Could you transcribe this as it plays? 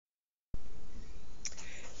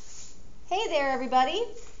Hey there, everybody.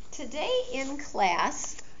 Today in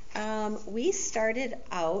class, we started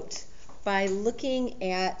out by looking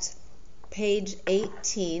at page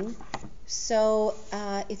 18. So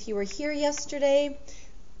if you were here yesterday,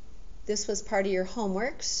 this was part of your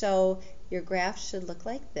homework, so your graph should look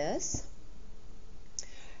like this.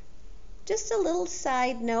 Just a little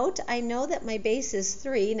side note, I know that my base is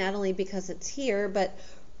 3, not only because it's here, but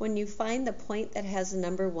when you find the point that has a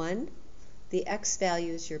number 1, the x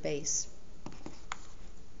value is your base.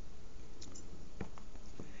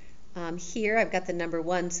 Here I've got the number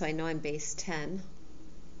 1, so I know I'm base 10.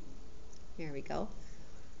 There we go.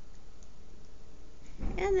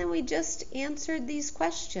 And then we just answered these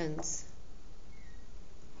questions.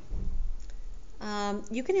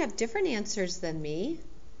 You can have different answers than me,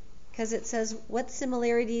 because it says, what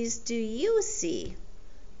similarities do you see?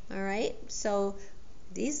 All right, so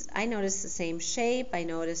these, I noticed the same shape. I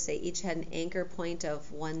noticed they each had an anchor point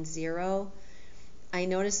of 1, 0. I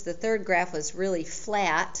noticed the third graph was really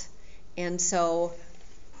flat. And so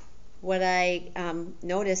what I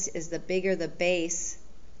notice is the bigger the base,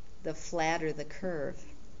 the flatter the curve.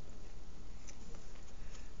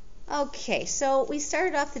 Okay, so we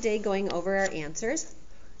started off the day going over our answers.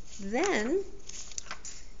 Then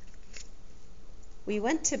we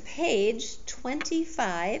went to page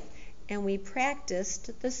 25 and we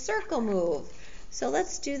practiced the circle move. So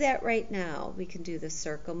let's do that right now. We can do the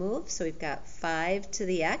circle move. So we've got 5 to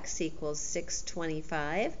the x equals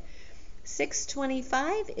 625.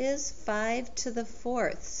 625 is 5 to the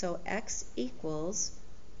 4th, so x equals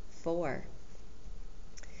 4.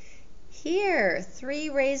 Here,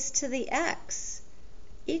 3 raised to the x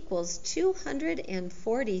equals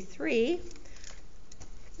 243.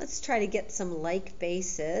 Let's try to get some like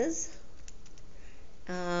bases.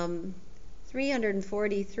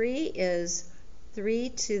 343 is 3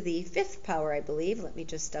 to the 5th power, I believe. Let me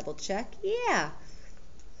just double check. Yeah.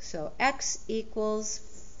 So x equals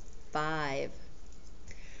 5.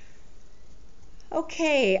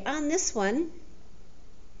 Okay, on this one,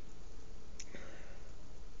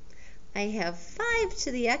 I have 5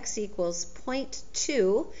 to the x equals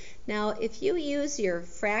 0.2. Now, if you use your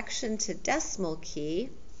fraction to decimal key,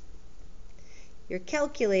 your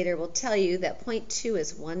calculator will tell you that 0.2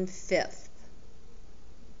 is 1/5.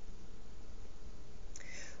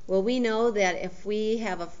 Well, we know that if we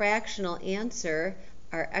have a fractional answer,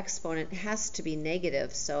 our exponent has to be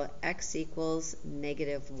negative, so x equals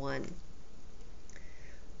 -1.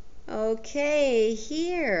 Okay,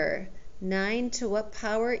 here, 9 to what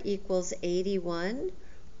power equals 81?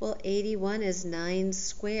 Well, 81 is 9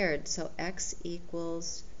 squared, so x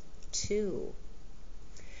equals 2.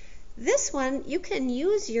 This one, you can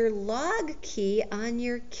use your log key on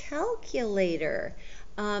your calculator.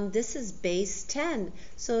 This is base 10.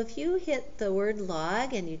 So if you hit the word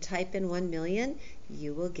log and you type in 1,000,000,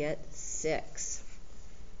 you will get 6.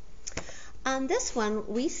 On this one,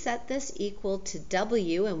 we set this equal to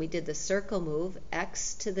w, and we did the circle move.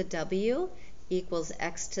 X to the w equals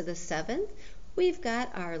x to the 7th. We've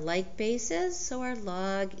got our like bases, so our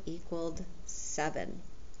log equaled 7.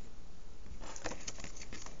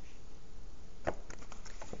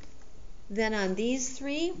 Then on these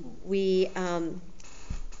three, we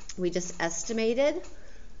just estimated.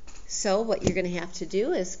 So what you're going to have to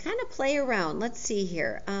do is kind of play around. Let's see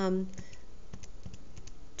here.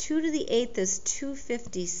 2 to the 8th is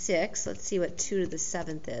 256. Let's see what 2 to the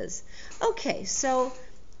 7th is. Okay, so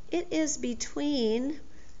it is between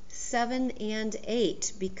 7 and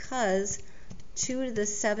 8 because 2 to the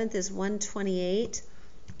 7th is 128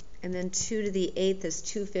 and then 2 to the 8th is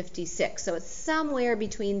 256. So it's somewhere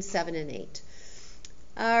between 7 and 8.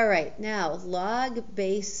 All right, now log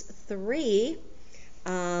base 3.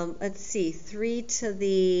 Let's see, 3 to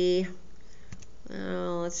the,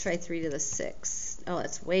 let's try 3 to the 6th. Oh,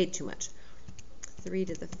 that's way too much. 3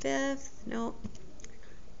 to the 5th, no.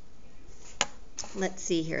 Let's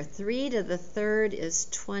see here, 3 to the 3rd is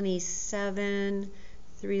 27.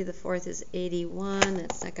 3 to the 4th is 81.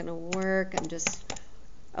 That's not going to work.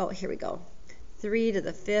 Oh, here we go. 3 to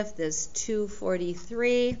the 5th is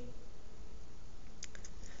 243.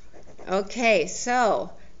 Okay,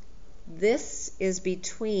 so this is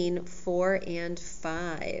between 4 and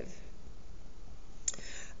 5.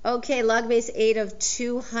 Okay, log base 8 of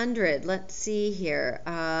 200. Let's see here.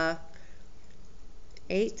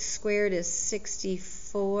 8 squared is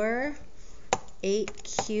 64. 8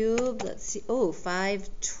 cubed, let's see,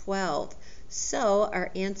 512. So our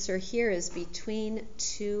answer here is between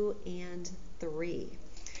 2 and 3.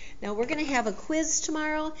 Now we're going to have a quiz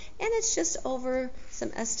tomorrow, and it's just over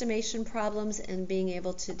some estimation problems and being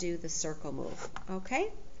able to do the circle move.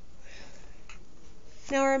 Okay?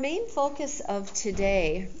 Now our main focus of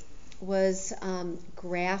today was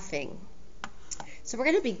graphing. So we're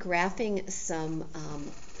going to be graphing some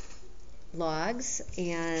logs,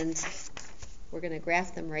 and we're going to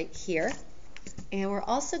graph them right here. And we're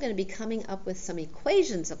also going to be coming up with some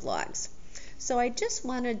equations of logs. So I just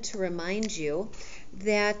wanted to remind you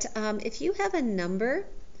that if you have a number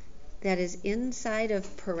that is inside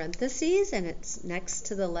of parentheses and it's next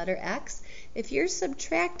to the letter X, if you're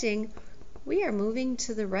subtracting, we are moving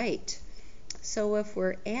to the right. So if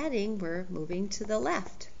we're adding, we're moving to the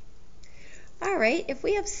left. All right, if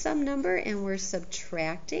we have some number and we're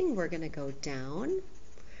subtracting, we're going to go down.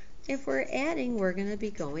 If we're adding, we're going to be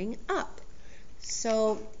going up.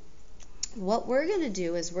 So what we're going to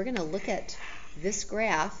do is we're going to look at this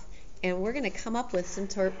graph, and we're going to come up with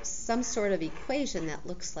some sort of equation that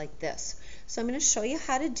looks like this. So I'm going to show you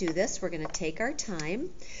how to do this. We're going to take our time.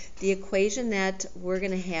 The equation that we're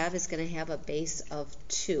going to have is going to have a base of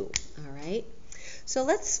 2. All right. So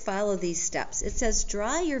let's follow these steps. It says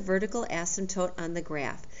draw your vertical asymptote on the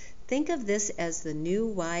graph. Think of this as the new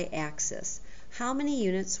y-axis. How many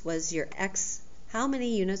units was your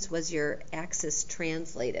axis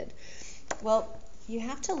translated? Well, you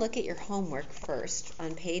have to look at your homework first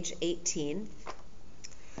on page 18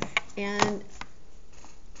 and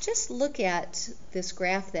just look at this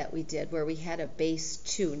graph that we did where we had a base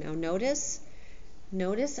 2. Now notice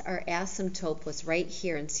our asymptote was right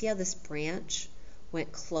here, and see how this branch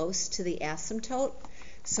went close to the asymptote?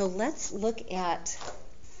 So let's look at,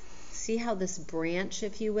 see how this branch,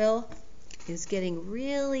 if you will, is getting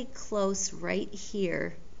really close right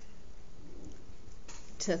here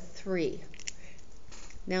to 3.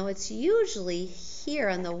 Now it's usually here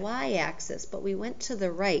on the y-axis, but we went to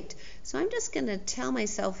the right. So I'm just going to tell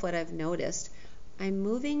myself what I've noticed. I'm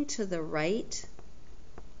moving to the right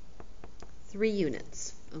 3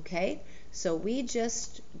 units, okay? So we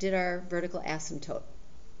just did our vertical asymptote.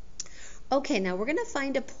 Okay, now we're going to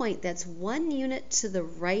find a point that's 1 unit to the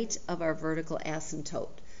right of our vertical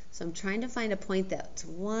asymptote. So I'm trying to find a point that's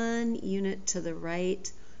 1 unit to the right.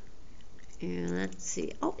 And let's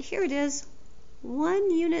see. Oh, here it is. 1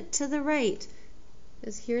 unit to the right.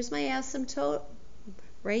 Here's my asymptote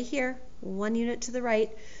right here, 1 unit to the right.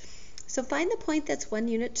 So find the point that's 1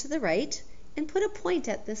 unit to the right and put a point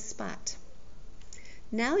at this spot.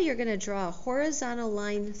 Now you're going to draw a horizontal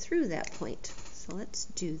line through that point. So let's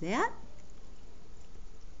do that.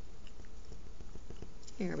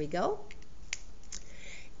 There we go.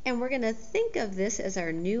 And we're going to think of this as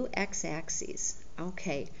our new x-axis.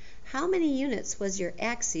 Okay, how many units was your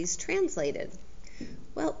axis translated?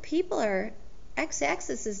 Well,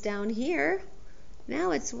 x-axis is down here.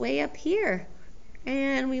 Now it's way up here.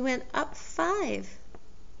 And we went up 5.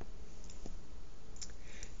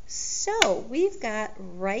 So we've got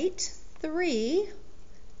right 3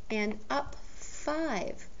 and up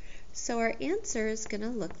 5. So our answer is going to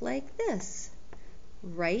look like this.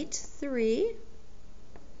 Right 3,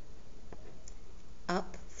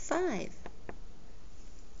 up 5.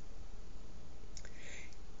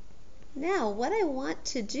 Now what I want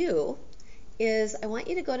to do is I want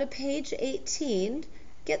you to go to page 18,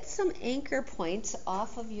 get some anchor points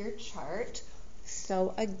off of your chart.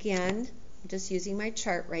 So again, I'm just using my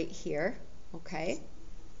chart right here, okay?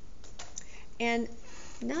 And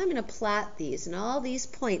now I'm going to plot these, and all these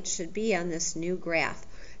points should be on this new graph.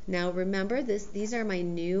 Now remember, these are my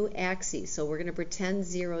new axes, so we're going to pretend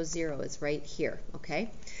 0, 0 is right here,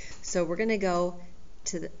 okay? So we're going to go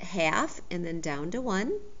to the half and then down to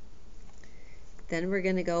 1. Then we're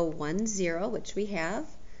going to go 1, 0, which we have.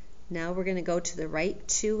 Now we're going to go to the right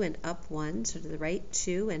 2 and up 1, so to the right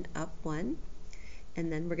 2 and up 1.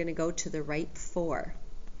 And then we're going to go to the right 4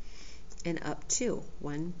 and up 2,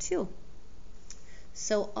 1, 2.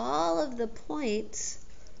 So all of the points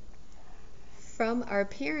from our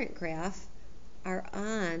parent graph are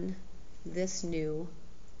on this new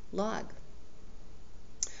log.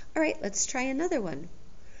 All right, let's try another one.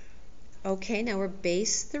 Okay, now we're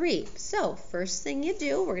base 3. So first thing you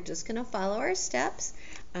do, we're just going to follow our steps.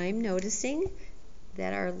 I'm noticing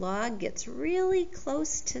that our log gets really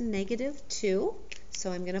close to -2.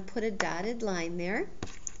 So I'm going to put a dotted line there.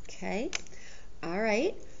 Okay. All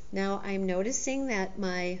right. Now I'm noticing that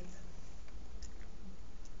my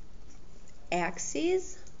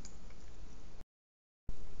axes,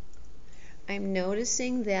 I'm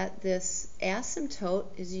noticing that this asymptote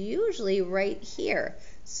is usually right here.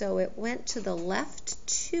 So it went to the left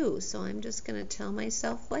 2. So I'm just going to tell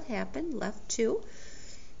myself what happened, left 2.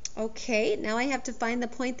 Okay, now I have to find the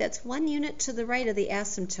point that's 1 unit to the right of the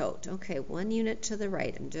asymptote. Okay, 1 unit to the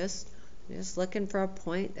right. I'm just looking for a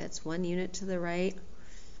point that's 1 unit to the right.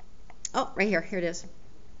 Oh, right here. Here it is.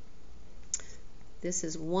 This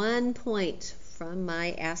is 1 point from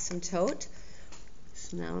my asymptote.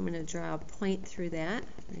 So now I'm going to draw a point through that.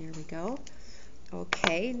 There we go.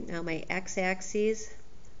 Okay, now my x-axis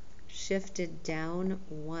shifted down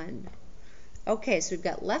 1. Okay, so we've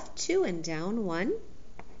got left 2 and down 1.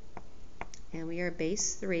 And we are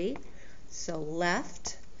base 3. So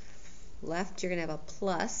left, you're going to have a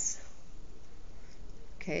plus.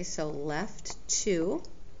 Okay, so left 2.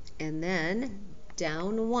 And then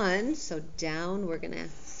down 1. So down, we're going to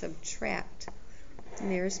subtract.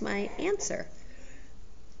 And there's my answer.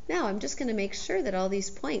 Now I'm just going to make sure that all these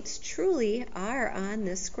points truly are on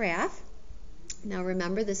this graph. Now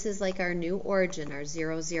remember, this is like our new origin, our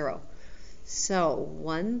 0, 0. So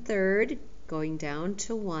 1/3 going down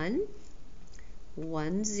to 1,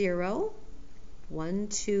 1, 0, 1,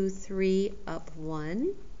 2, 3, up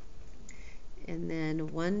 1, and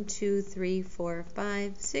then 1, 2, 3, 4,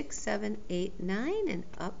 5, 6, 7, 8, 9, and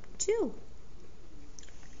up 2.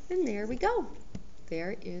 And there we go.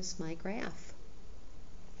 There is my graph.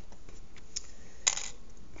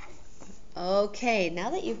 Okay, now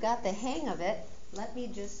that you've got the hang of it, let me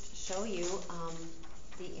just show you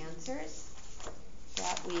the answers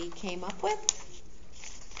that we came up with.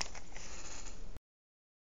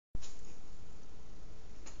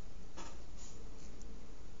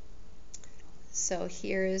 So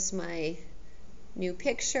here is my new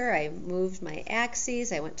picture. I moved my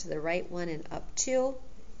axes. I went to the right one and up 2.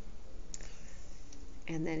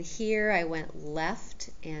 And then here I went left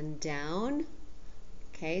and down.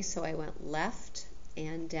 Okay, so I went left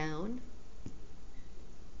and down.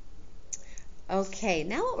 Okay,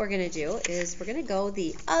 now what we're going to do is we're going to go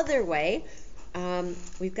the other way.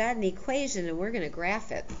 We've got an equation and we're going to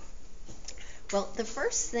graph it. Well, the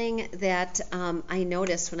first thing that I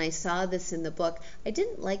noticed when I saw this in the book, I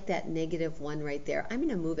didn't like that -1 right there. I'm going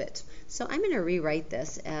to move it. So I'm going to rewrite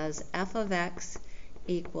this as f of x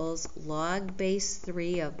equals log base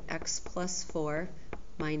 3 of x plus 4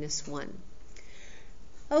 minus 1.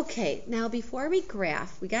 Okay, now before we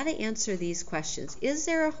graph, we got to answer these questions. Is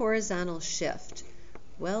there a horizontal shift?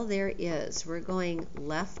 Well, there is. We're going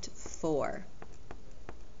left 4.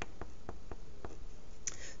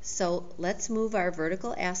 So let's move our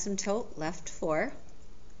vertical asymptote left 4.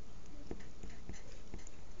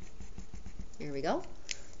 There we go.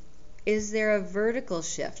 Is there a vertical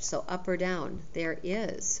shift? So up or down? There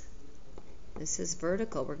is. This is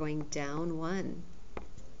vertical. We're going down 1.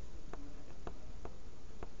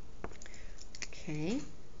 Okay.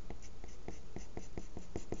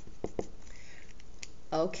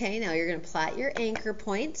 Okay, now you're going to plot your anchor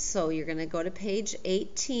points. So you're going to go to page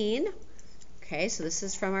 18. Okay, so this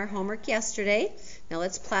is from our homework yesterday. Now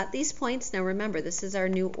let's plot these points. Now remember, this is our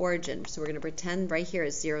new origin. So we're going to pretend right here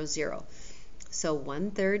is 0, 0. So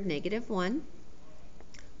 1/3 -1,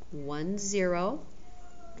 1, 0,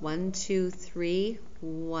 1, 2, 3,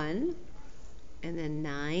 1. And then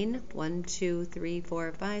 9, 1, 2, 3,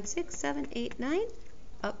 4, 5, 6, 7, 8, 9,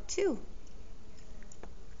 up 2.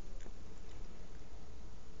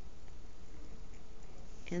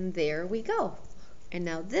 And there we go. And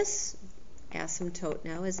now this asymptote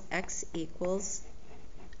now is x equals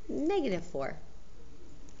 -4.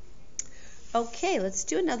 Okay, let's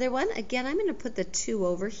do another one. Again, I'm going to put the 2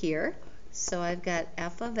 over here. So I've got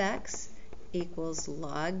f of x equals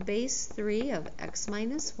log base 3 of x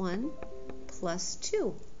minus 1 plus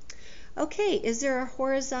 2. Okay, is there a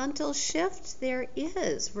horizontal shift? There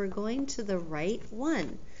is. We're going to the right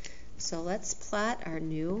one. So let's plot our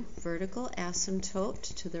new vertical asymptote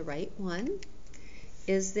to the right one.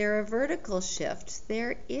 Is there a vertical shift?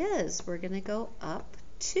 There is. We're going to go up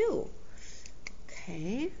 2.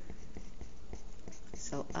 Okay,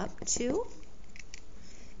 so up 2.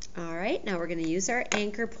 All right, now we're going to use our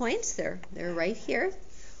anchor points. They're right here.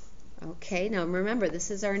 Okay, now remember,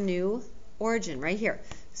 this is our new origin right here.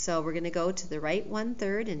 So we're going to go to the right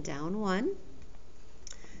 1/3 and down 1.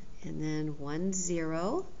 And then 1,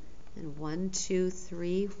 0. And 1, 2,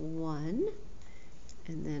 3, 1.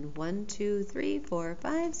 And then 1, 2, 3, 4,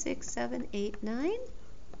 5, 6, 7, 8, 9.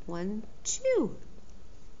 1, 2.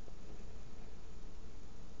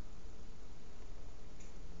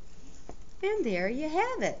 And there you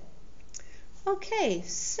have it. Okay,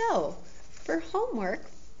 so for homework,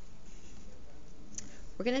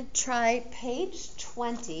 we're going to try page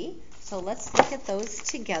 20. So let's look at those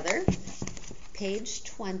together. Page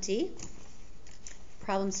 20,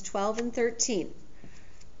 problems 12 and 13.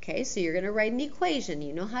 Okay, so you're going to write an equation.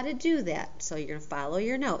 You know how to do that. So you're going to follow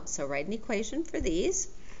your notes. So write an equation for these.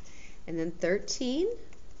 And then 13,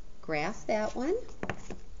 graph that one.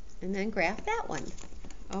 And then graph that one.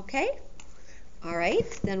 Okay? All right,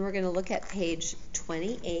 then we're going to look at page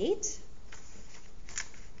 28.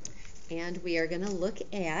 and we are going to look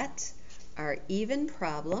at our even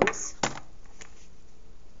problems.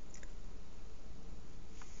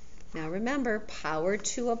 Now remember, power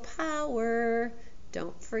to a power.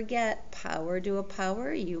 Don't forget, power to a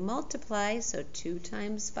power, you multiply, so 2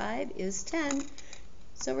 times 5 is 10.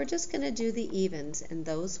 So we're just going to do the evens, and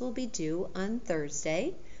those will be due on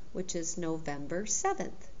Thursday, which is November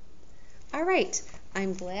 7th. All right,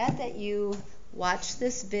 I'm glad that you watched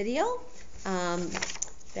this video.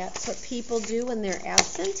 That's what people do when they're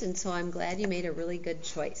absent, and so I'm glad you made a really good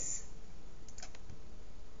choice.